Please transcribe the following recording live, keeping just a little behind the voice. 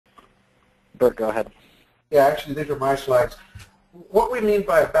Bert, go ahead. Yeah, actually, these are my slides. What we mean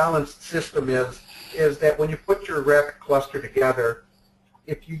by a balanced system is that when you put your rack cluster together,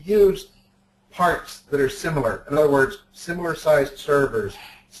 if you use parts that are similar, in other words, similar sized servers,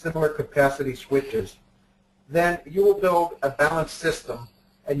 similar capacity switches, then you will build a balanced system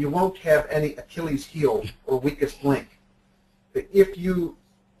and you won't have any Achilles heel or weakest link. If you,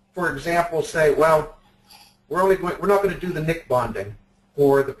 for example, say, well, we're not going to do the NIC bonding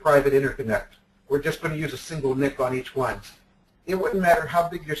for the private interconnect. We're just going to use a single NIC on each one. It wouldn't matter how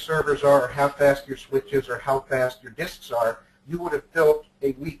big your servers are or how fast your switches or how fast your disks are, you would have built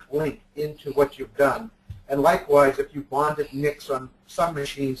a weak link into what you've done. And likewise, if you bonded NICs on some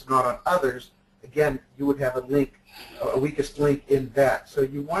machines, not on others, again, you would have a link, a weakest link in that. So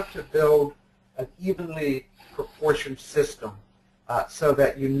you want to build an evenly proportioned system so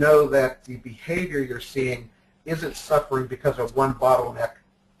that you know that the behavior you're seeing isn't suffering because of one bottleneck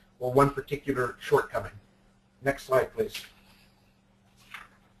or one particular shortcoming. Next slide, please.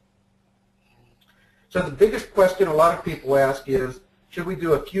 So the biggest question a lot of people ask is, should we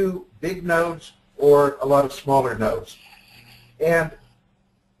do a few big nodes or a lot of smaller nodes? And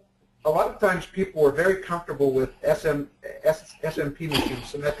a lot of times people are very comfortable with SMP machines,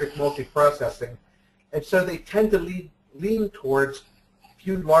 symmetric multiprocessing, and so they tend to lean towards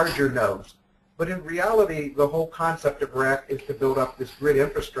few larger nodes. But in reality, the whole concept of rack is to build up this grid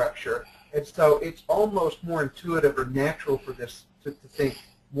infrastructure, and so it's almost more intuitive or natural for this to think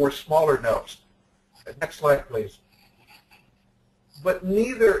more smaller nodes. Next slide, please. But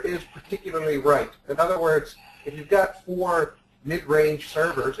neither is particularly right. In other words, if you've got 4 mid-range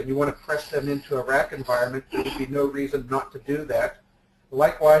servers and you want to press them into a rack environment, there would be no reason not to do that.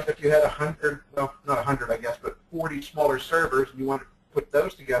 Likewise, if you had 100, well, not 100, I guess, but 40 smaller servers and you want to put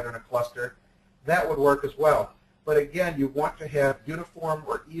those together in a cluster, that would work as well. But again, you want to have uniform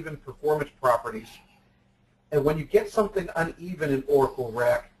or even performance properties. And when you get something uneven in Oracle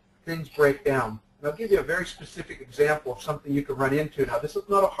Rack, things break down. And I'll give you a very specific example of something you can run into. Now, this is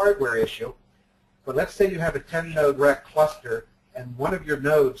not a hardware issue, but let's say you have a 10-node rack cluster and one of your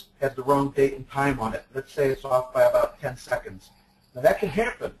nodes has the wrong date and time on it. Let's say it's off by about 10 seconds. Now, that can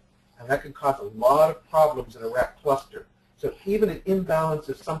happen, and that can cause a lot of problems in a rack cluster. So even an imbalance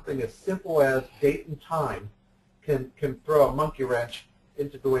of something as simple as date and time can throw a monkey wrench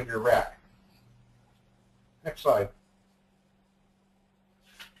into doing your rack. Next slide.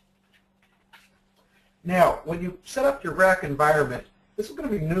 Now, when you set up your rack environment, this is going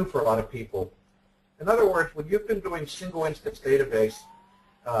to be new for a lot of people. In other words, when you've been doing single instance database,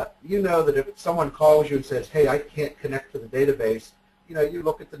 you know that if someone calls you and says, hey, I can't connect to the database, you know, you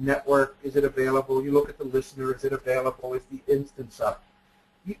look at the network, is it available? You look at the listener, is it available? Is the instance up?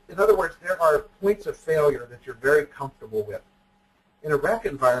 In other words, there are points of failure that you're very comfortable with. In a rack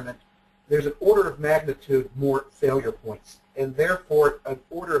environment, there's an order of magnitude more failure points, and therefore an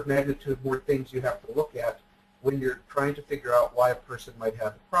order of magnitude more things you have to look at when you're trying to figure out why a person might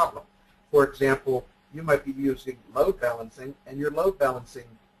have a problem. For example, you might be using load balancing, and your load balancing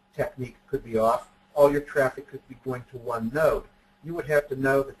technique could be off. All your traffic could be going to one node. You would have to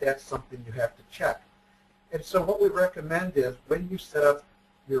know that that's something you have to check. And so what we recommend is when you set up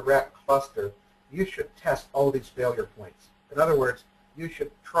your rack cluster, you should test all these failure points. In other words, you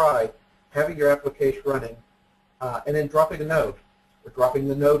should try having your application running and then dropping a node or dropping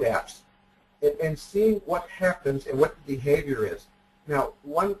the node apps and seeing what happens and what the behavior is. Now,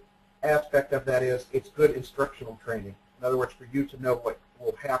 one aspect of that is it's good instructional training. In other words, for you to know what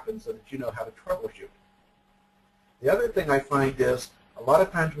will happen so that you know how to troubleshoot. The other thing I find is a lot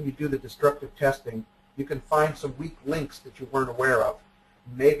of times when you do the destructive testing, you can find some weak links that you weren't aware of.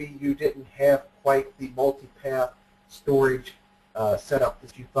 Maybe you didn't have quite the multipath storage setup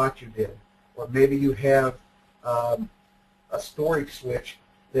that you thought you did. Or maybe you have a storage switch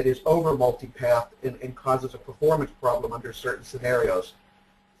that is over multipath and causes a performance problem under certain scenarios.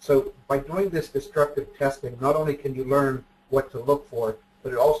 So by doing this destructive testing, not only can you learn what to look for,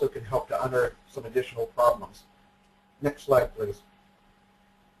 but it also can help to unearth some additional problems. Next slide, please.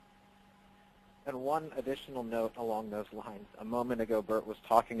 And one additional note along those lines. A moment ago, Bert was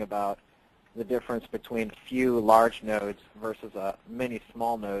talking about the difference between few large nodes versus many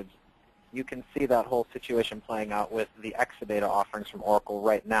small nodes. You can see that whole situation playing out with the Exadata offerings from Oracle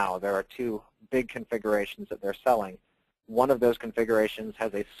right now. There are 2 big configurations that they're selling. One of those configurations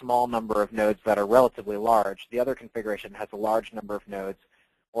has a small number of nodes that are relatively large. The other configuration has a large number of nodes,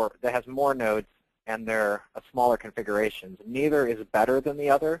 or that has more nodes, and they're smaller configurations. Neither is better than the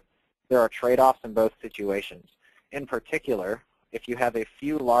other. There are trade-offs in both situations. In particular, if you have a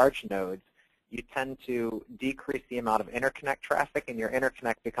few large nodes, you tend to decrease the amount of interconnect traffic, and your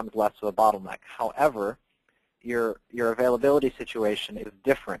interconnect becomes less of a bottleneck. However, your availability situation is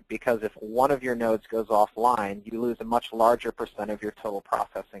different, because if one of your nodes goes offline, you lose a much larger percent of your total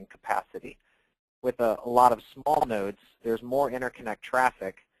processing capacity. With a lot of small nodes, there's more interconnect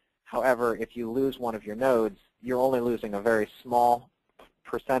traffic. However, if you lose one of your nodes, you're only losing a very small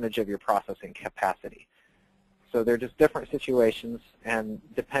percentage of your processing capacity. So they're just different situations, and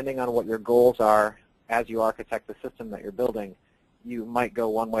depending on what your goals are as you architect the system that you're building, you might go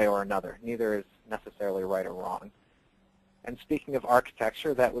one way or another. Neither is necessarily right or wrong. And speaking of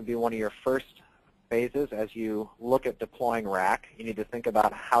architecture, that would be one of your first phases as you look at deploying RAC. You need to think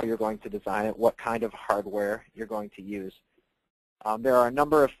about how you're going to design it, what kind of hardware you're going to use. There are a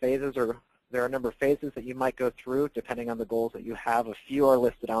number of phases, that you might go through depending on the goals that you have. A few are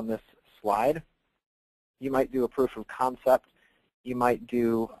listed on this slide. You might do a proof of concept. You might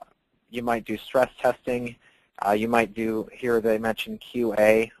do stress testing. You might do, here they mention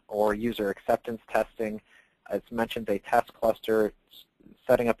QA or user acceptance testing. It's mentioned a test cluster,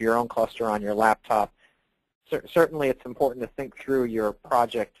 setting up your own cluster on your laptop. Certainly it's important to think through your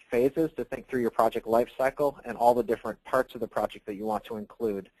project phases, to think through your project life cycle and all the different parts of the project that you want to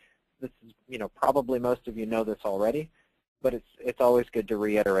include. This is, probably most of you know this already, but it's always good to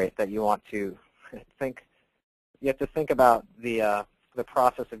reiterate that you want to you have to think about the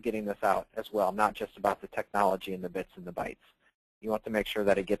process of getting this out as well, not just about the technology and the bits and the bytes. You want to make sure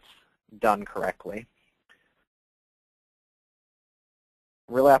that it gets done correctly.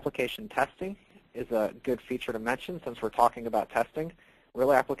 Real application testing is a good feature to mention since we're talking about testing.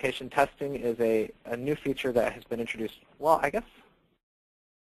 Real application testing is a new feature that has been introduced, well, I guess,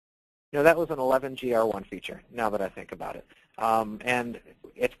 that was an 11g R1 feature, now that I think about it. And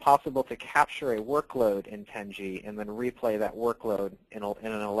it's possible to capture a workload in 10G and then replay that workload in an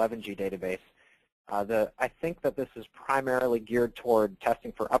 11G database. I think that this is primarily geared toward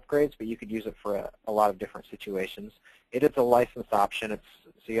testing for upgrades, but you could use it for a lot of different situations. It is a licensed option,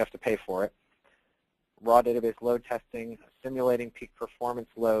 so you have to pay for it. Raw database load testing, simulating peak performance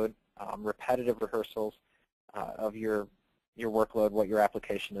load, repetitive rehearsals of your workload, what your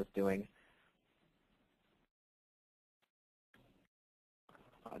application is doing.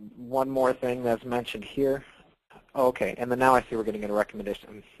 One more thing that's mentioned here. Oh, okay, and then now I see we're getting into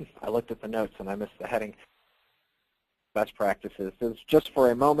recommendation. I looked at the notes and I missed the heading. Best practices. So just for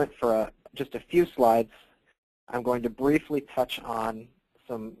a moment, for just a few slides, I'm going to briefly touch on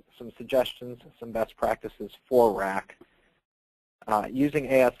some suggestions, some best practices for RAC. Using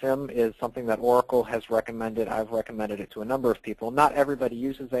ASM is something that Oracle has recommended. I've recommended it to a number of people. Not everybody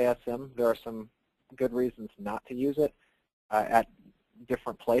uses ASM. There are some good reasons not to use it at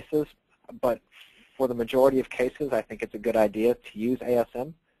different places, but for the majority of cases, I think it's a good idea to use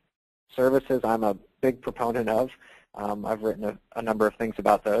ASM. Services, I'm a big proponent of. I've written a number of things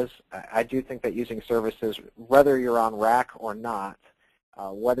about those. I do think that using services, whether you're on RAC or not,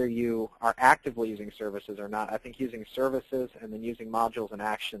 whether you are actively using services or not, I think using services and then using modules and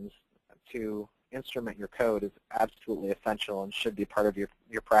actions to instrument your code is absolutely essential and should be part of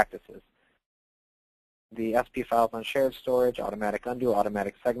your practices. The SP files on shared storage, automatic undo,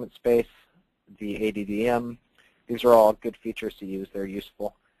 automatic segment space, the ADDM, these are all good features to use. They're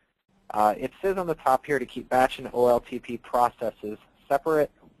useful. It says on the top here to keep batch and OLTP processes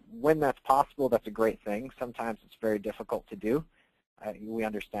separate. When that's possible, that's a great thing. Sometimes it's very difficult to do. We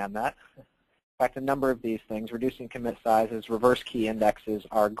understand that. In fact, a number of these things, reducing commit sizes, reverse key indexes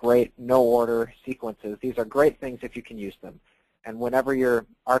are great. No order sequences, these are great things if you can use them. And whenever you're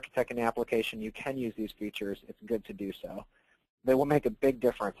architecting an application, you can use these features. It's good to do so. They will make a big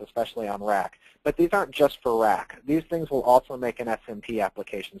difference, especially on RAC. But these aren't just for RAC. These things will also make an SMP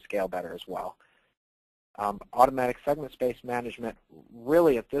application scale better as well. Automatic segment space management,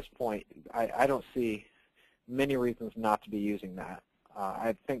 really at this point, I don't see many reasons not to be using that.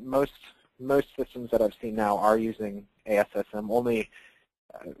 I think most systems that I've seen now are using ASSM. Only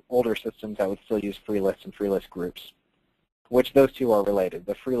older systems that would still use free lists and free list groups, which those two are related.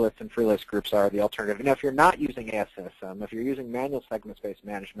 The free lists and free list groups are the alternative. And if you're not using ASSM, if you're using manual segment space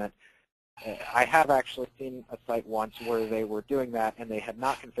management, I have actually seen a site once where they were doing that and they had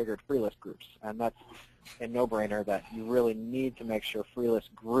not configured free list groups. And that's a no-brainer that you really need to make sure free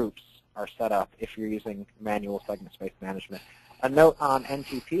list groups are set up if you're using manual segment space management. A note on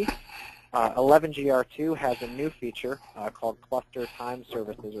NTP, 11g R2 has a new feature called cluster time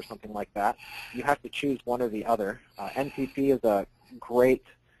services or something like that. You have to choose one or the other. NTP is a great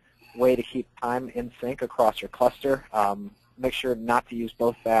way to keep time in sync across your cluster. Make sure not to use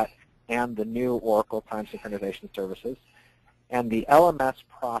both that and the new Oracle time synchronization services. And the LMS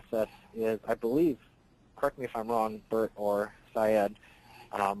process is, I believe, correct me if I'm wrong, Bert or Syed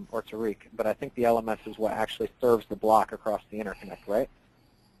or Tariq, but I think the LMS is what actually serves the block across the interconnect, right?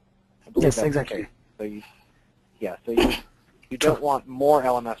 Yes, exactly. So you don't want more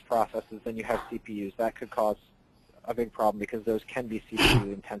LMS processes than you have CPUs. That could cause a big problem because those can be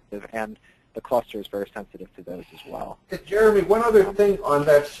CPU intensive, and the cluster is very sensitive to those as well. Jeremy, one other thing on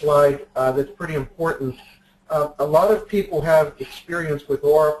that slide that's pretty important. A lot of people have experience with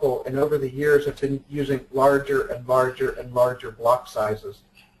Oracle, and over the years have been using larger and larger and larger block sizes.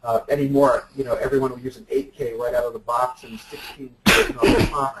 Anymore, everyone will use an 8K right out of the box, and 16K is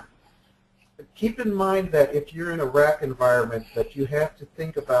not common. But keep in mind that if you're in a rack environment, that you have to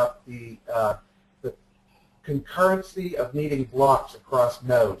think about the concurrency of needing blocks across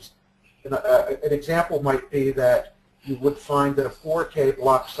nodes. And, an example might be that you would find that a 4K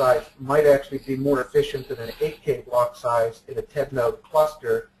block size might actually be more efficient than an 8K block size in a 10-node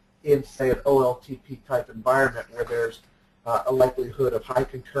cluster in, say, an OLTP-type environment where there's a likelihood of high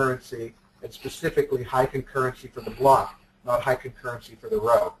concurrency, and specifically high concurrency for the block, not high concurrency for the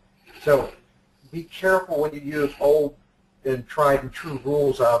row. So be careful when you use old and tried and true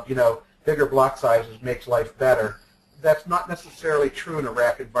rules of, bigger block sizes makes life better. That's not necessarily true in a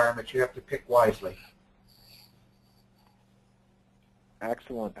rack environment. You have to pick wisely.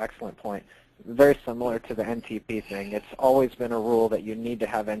 Excellent, excellent point. Very similar to the NTP thing. It's always been a rule that you need to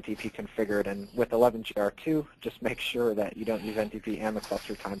have NTP configured, and with 11g R2, just make sure that you don't use NTP and the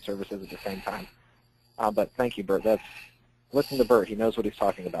cluster time services at the same time. But thank you, Bert. Listen to Bert. He knows what he's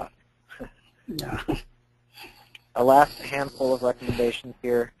talking about. Yeah. A last handful of recommendations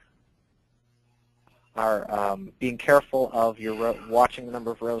here are being careful of your watching the number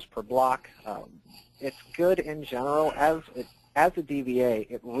of rows per block. It's good in general. As a DBA,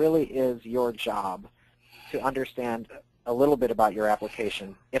 it really is your job to understand a little bit about your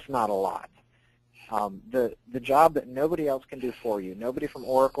application, if not a lot. The job that nobody else can do for you. Nobody from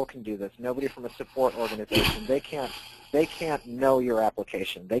Oracle can do this. Nobody from a support organization. They can't know your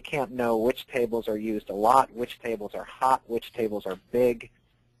application. They can't know which tables are used a lot, which tables are hot, which tables are big,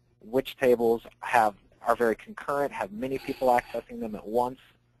 which tables are very concurrent, have many people accessing them at once,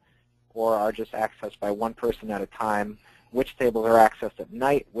 or are just accessed by one person at a time, which tables are accessed at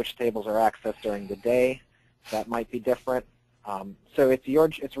night, which tables are accessed during the day. That might be different. So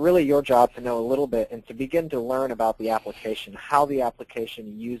it's really your job to know a little bit and to begin to learn about the application, how the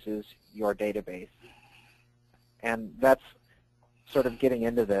application uses your database. And that's sort of getting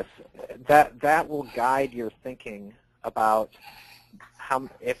into this. That will guide your thinking about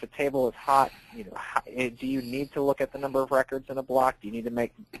if a table is hot, do you need to look at the number of records in a block? Do you need to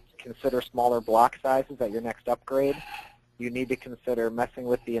consider smaller block sizes at your next upgrade? Do you need to consider messing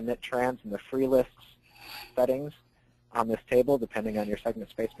with the init trans and the free lists settings on this table, depending on your segment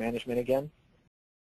space management again?